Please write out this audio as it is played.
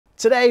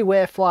Today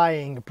we're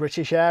flying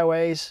British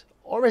Airways,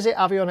 or is it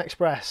Avion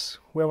Express?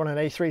 We're on an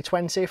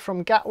A320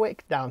 from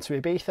Gatwick down to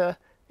Ibiza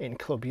in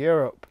Club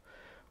Europe.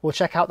 We'll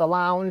check out the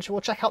lounge,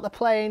 we'll check out the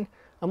plane,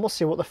 and we'll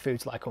see what the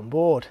food's like on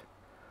board.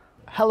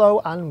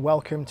 Hello and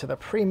welcome to the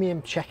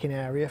premium check-in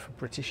area for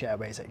British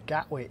Airways at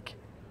Gatwick.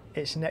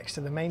 It's next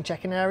to the main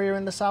check-in area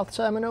in the South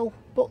Terminal,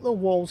 but the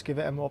walls give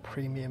it a more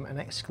premium and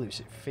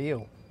exclusive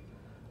feel.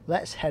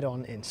 Let's head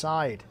on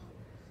inside.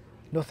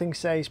 Nothing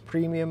says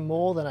premium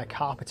more than a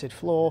carpeted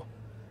floor.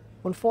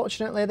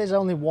 Unfortunately, there's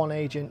only one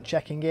agent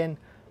checking in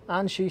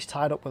and she's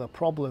tied up with a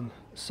problem.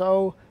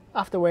 So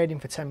after waiting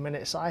for 10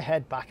 minutes, I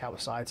head back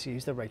outside to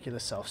use the regular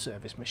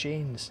self-service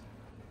machines.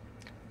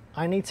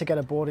 I need to get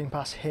a boarding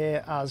pass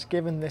here as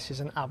given this is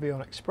an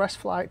Avion Express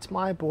flight,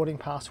 my boarding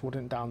pass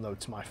wouldn't download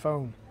to my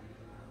phone.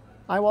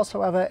 I was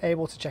however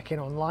able to check in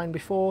online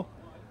before,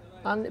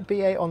 and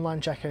BA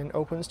online check-in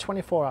opens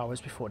 24 hours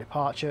before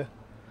departure.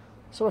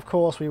 So of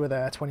course we were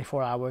there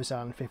 24 hours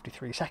and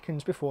 53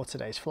 seconds before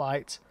today's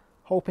flight,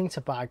 hoping to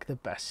bag the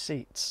best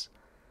seats.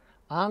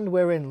 And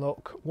we're in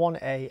luck,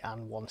 1A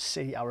and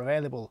 1C are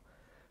available,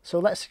 so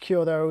let's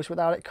secure those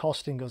without it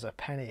costing us a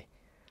penny.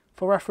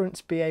 For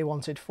reference, BA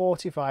wanted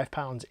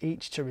 £45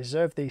 each to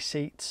reserve these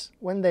seats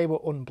when they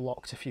were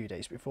unblocked a few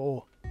days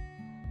before.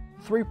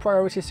 Through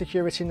priority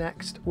security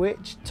next,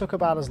 which took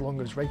about as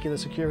long as regular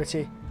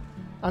security,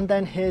 and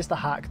then here's the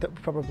hack that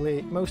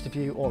probably most of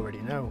you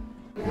already know.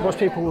 Most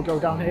people will go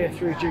down here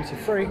through duty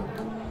free,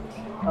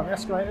 down the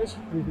escalators,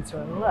 you can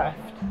turn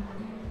left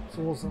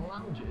towards the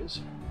lounges.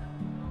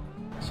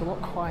 It's a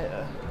lot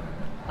quieter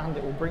and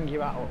it will bring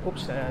you out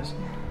upstairs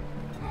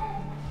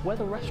where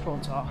the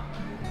restaurants are,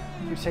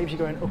 which saves you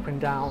going up and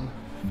down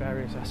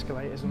various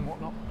escalators and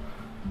whatnot,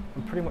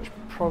 and pretty much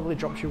probably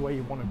drops you where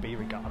you want to be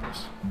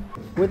regardless.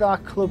 With our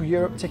Club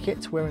Europe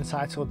ticket, we're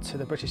entitled to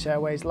the British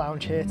Airways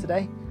lounge here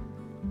today.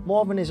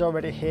 Morven is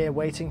already here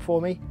waiting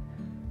for me.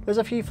 There's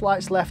a few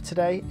flights left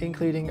today,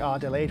 including our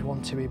delayed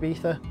one to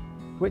Ibiza,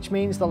 which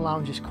means the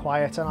lounge is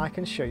quiet and I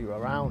can show you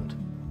around.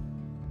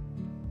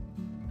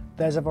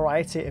 There's a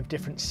variety of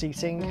different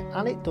seating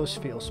and it does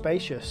feel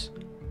spacious.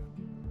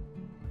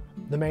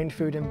 The main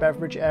food and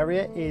beverage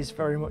area is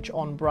very much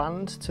on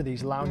brand to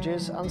these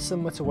lounges and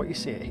similar to what you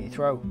see at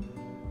Heathrow.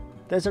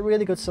 There's a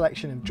really good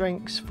selection of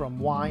drinks from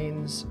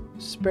wines,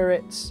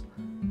 spirits,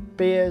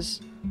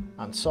 beers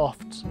and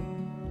softs,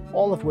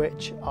 all of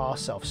which are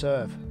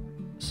self-serve.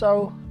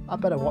 So I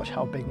better watch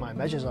how big my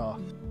measures are.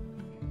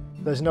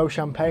 There's no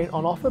champagne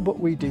on offer, but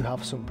we do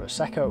have some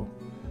Prosecco.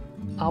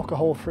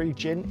 Alcohol-free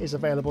gin is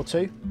available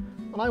too,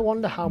 and I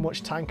wonder how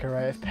much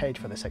Tanqueray have paid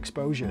for this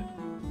exposure.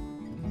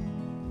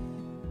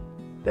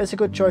 There's a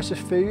good choice of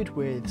food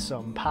with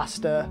some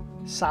pasta,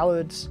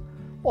 salads,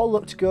 all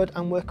looked good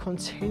and were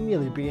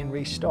continually being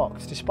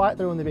restocked despite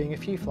there only being a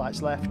few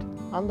flights left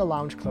and the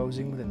lounge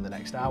closing within the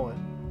next hour.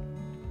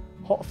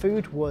 Hot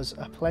food was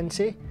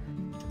aplenty.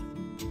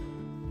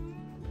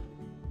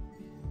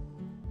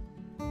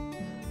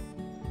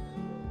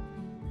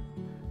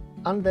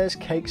 And there's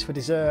cakes for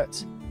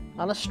dessert,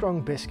 and a strong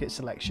biscuit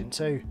selection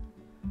too.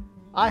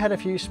 I had a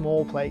few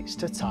small plates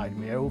to tide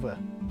me over.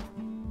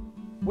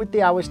 With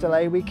the hour's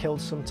delay we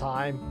killed some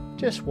time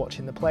just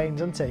watching the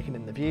planes and taking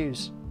in the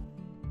views.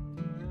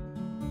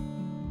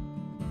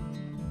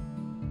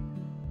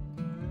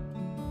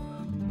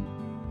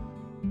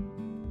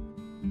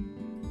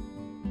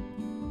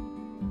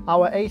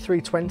 Our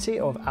A320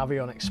 of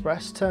Avion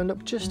Express turned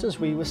up just as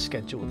we were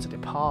scheduled to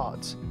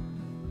depart.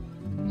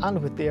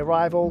 And with the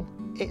arrival,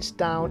 it's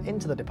down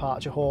into the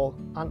departure hall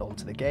and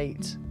onto the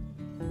gate.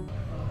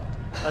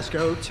 Let's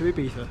go to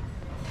Ibiza.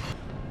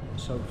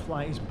 So the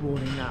flight is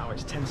boarding now,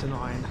 it's 10 to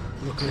 9.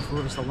 Luckily for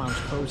us the lounge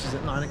closes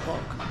at 9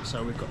 o'clock,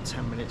 so we've got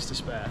 10 minutes to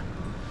spare.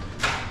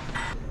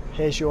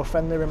 Here's your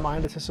friendly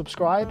reminder to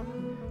subscribe.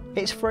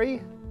 It's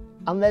free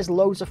and there's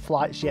loads of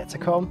flights yet to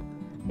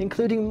come,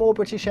 including more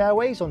British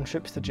Airways on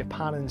trips to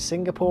Japan and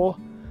Singapore,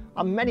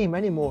 and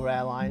many more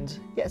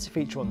airlines yet to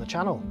feature on the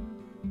channel.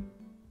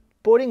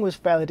 Boarding was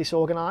fairly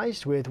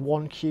disorganised with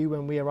one queue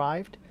when we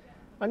arrived,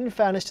 and in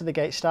fairness to the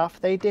gate staff,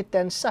 they did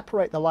then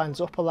separate the lines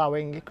up,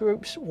 allowing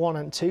groups 1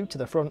 and 2 to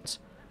the front,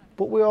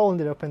 but we all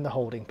ended up in the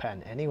holding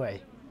pen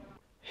anyway.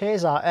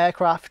 Here's our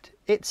aircraft.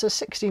 It's a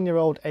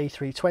 16-year-old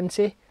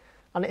A320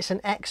 and it's an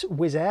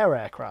ex-Wizz Air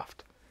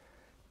aircraft.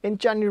 In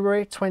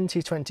January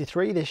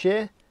 2023 this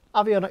year,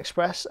 Avion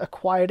Express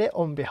acquired it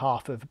on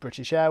behalf of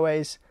British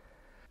Airways.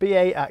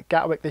 BA at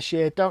Gatwick this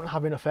year don't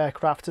have enough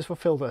aircraft to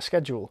fulfil their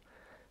schedule,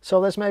 so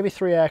there's maybe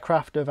 3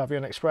 aircraft of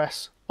Avion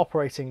Express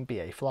operating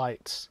BA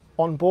flights.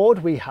 On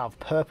board we have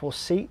purple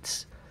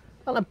seats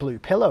and a blue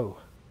pillow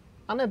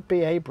and a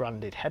BA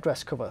branded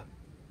headrest cover.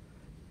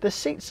 The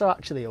seats are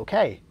actually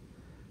okay.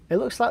 It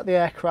looks like the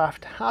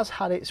aircraft has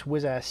had its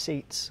Wizz Air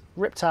seats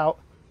ripped out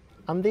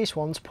and these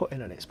ones put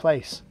in its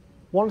place.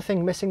 One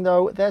thing missing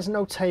though, there's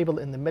no table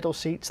in the middle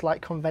seats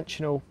like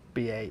conventional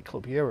BA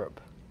Club Europe.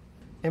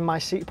 In my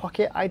seat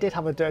pocket I did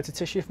have a dirty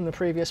tissue from the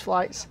previous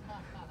flights.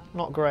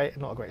 Not a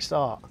great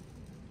start.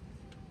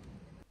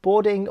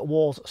 Boarding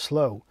was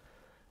slow,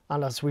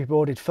 And as we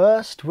boarded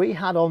first, we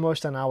had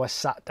almost an hour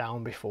sat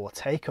down before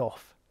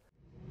takeoff.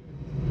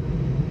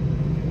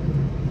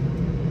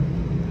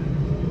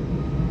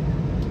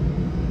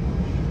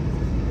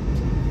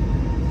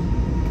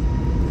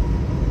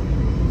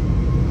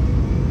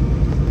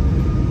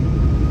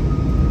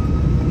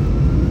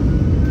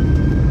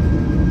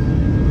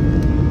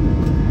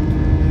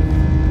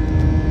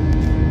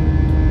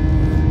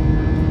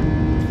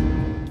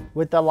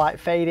 With the light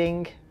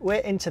fading,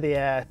 we're into the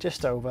air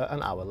just over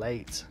an hour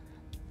late.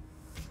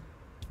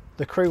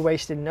 The crew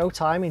wasted no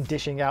time in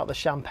dishing out the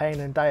champagne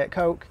and Diet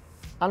Coke,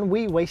 and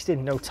we wasted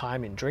no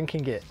time in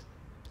drinking it.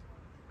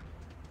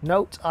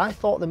 Note, I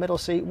thought the middle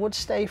seat would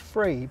stay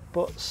free,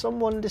 but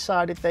someone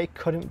decided they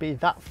couldn't be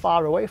that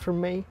far away from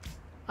me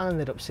and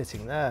ended up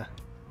sitting there.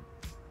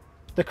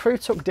 The crew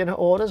took dinner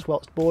orders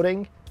whilst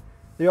boarding,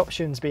 the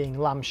options being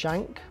lamb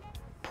shank,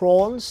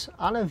 prawns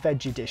and a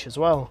veggie dish as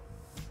well.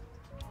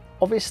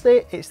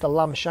 Obviously, it's the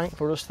lamb shank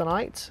for us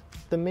tonight.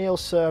 The meal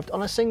served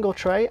on a single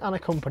tray and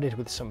accompanied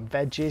with some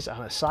veggies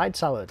and a side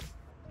salad.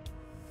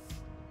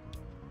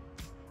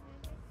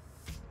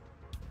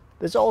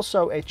 There's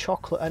also a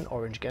chocolate and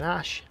orange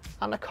ganache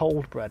and a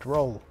cold bread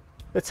roll.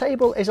 The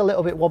table is a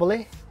little bit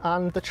wobbly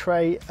and the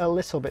tray a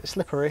little bit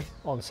slippery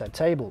on said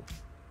table.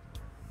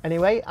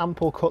 Anyway,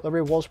 ample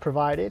cutlery was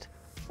provided,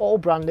 all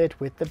branded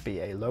with the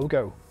BA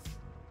logo.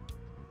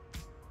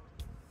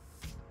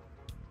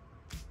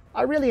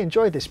 I really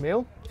enjoyed this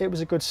meal. It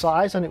was a good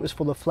size and it was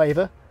full of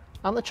flavour,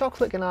 and the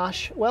chocolate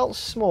ganache, well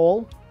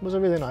small, was a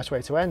really nice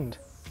way to end.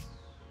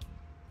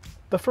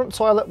 The front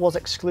toilet was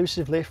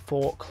exclusively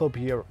for Club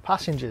Europe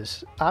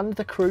passengers, and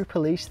the crew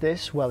policed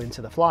this well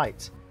into the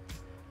flight.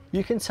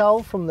 You can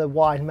tell from the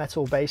wide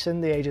metal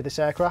basin the age of this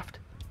aircraft.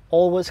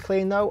 All was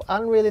clean though,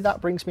 and really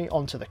that brings me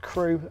onto the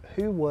crew,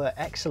 who were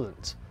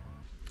excellent.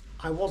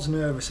 I was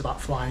nervous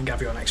about flying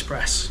Avion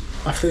Express.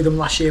 I flew them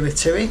last year with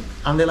TUI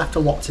and they left a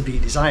lot to be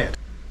desired.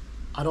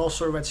 I'd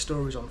also read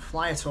stories on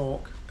Flyer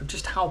Talk of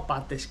just how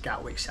bad this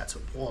Gatwick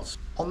setup was.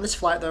 On this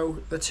flight though,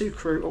 the two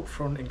crew up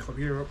front in Club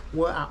Europe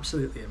were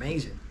absolutely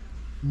amazing.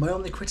 My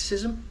only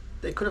criticism,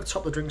 they could have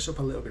topped the drinks up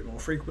a little bit more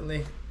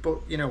frequently, but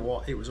you know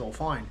what, it was all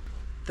fine.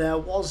 There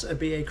was a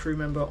BA crew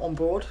member on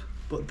board,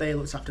 but they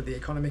looked after the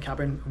economy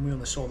cabin and we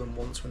only saw them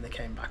once when they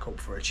came back up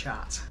for a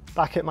chat.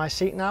 Back at my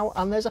seat now,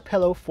 and there's a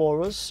pillow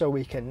for us so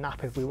we can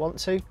nap if we want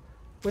to,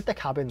 with the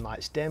cabin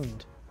lights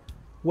dimmed.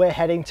 We're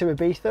heading to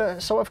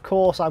Ibiza, so of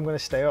course I'm going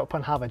to stay up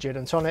and have a gin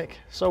and tonic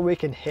so we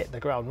can hit the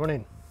ground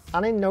running.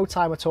 And in no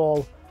time at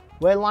all,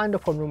 we're lined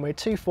up on runway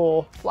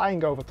 24,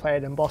 flying over Playa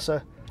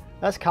d'Embossa,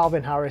 as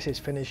Calvin Harris is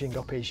finishing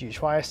up his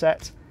Ushuaia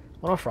set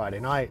on a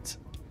Friday night.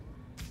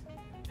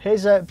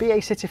 Here's a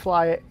BA City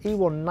Flyer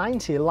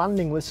E190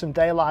 landing with some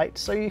daylight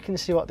so you can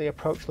see what the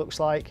approach looks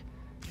like.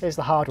 Here's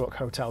the Hard Rock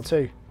Hotel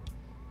too.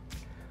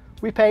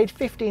 We paid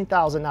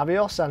 15,000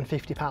 Avios and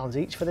 £50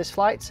 each for this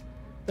flight.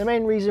 The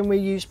main reason we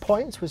used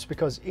points was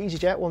because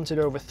EasyJet wanted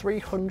over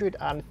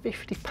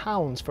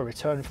 £350 for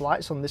return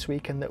flights on this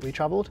weekend that we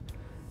travelled.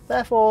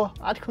 Therefore,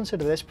 I'd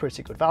consider this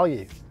pretty good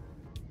value.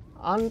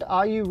 And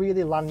are you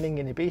really landing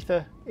in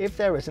Ibiza if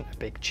there isn't a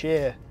big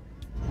cheer?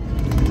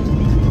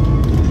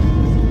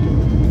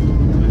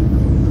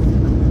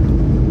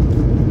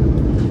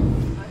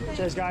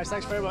 Cheers guys,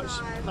 thanks very much.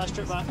 Nice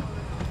trip back.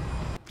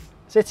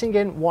 Sitting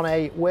in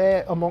 1A,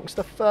 we're amongst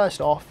the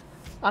first off,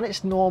 and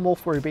it's normal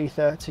for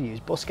Ibiza to use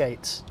bus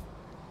gates.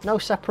 No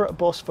separate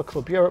bus for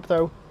Club Europe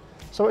though,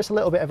 so it's a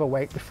little bit of a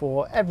wait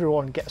before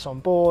everyone gets on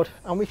board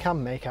and we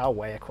can make our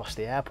way across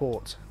the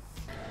airport.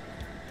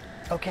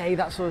 Okay,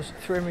 that's us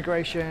through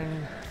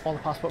immigration, all the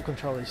passport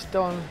control is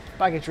done,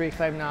 baggage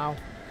reclaim now,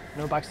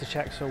 no bags to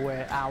check, so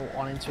we're out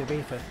on into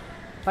Ibiza.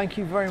 Thank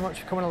you very much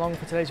for coming along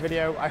for today's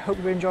video. I hope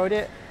you enjoyed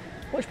it.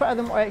 Much better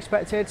than what I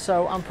expected,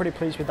 so I'm pretty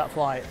pleased with that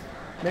flight.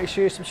 Make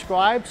sure you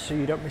subscribe so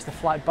you don't miss the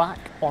flight back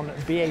on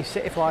BA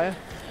City Flyer,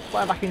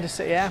 fly back into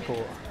City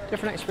Airport.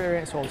 Different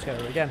experience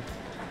altogether again.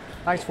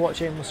 Thanks for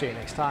watching, we'll see you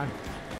next time.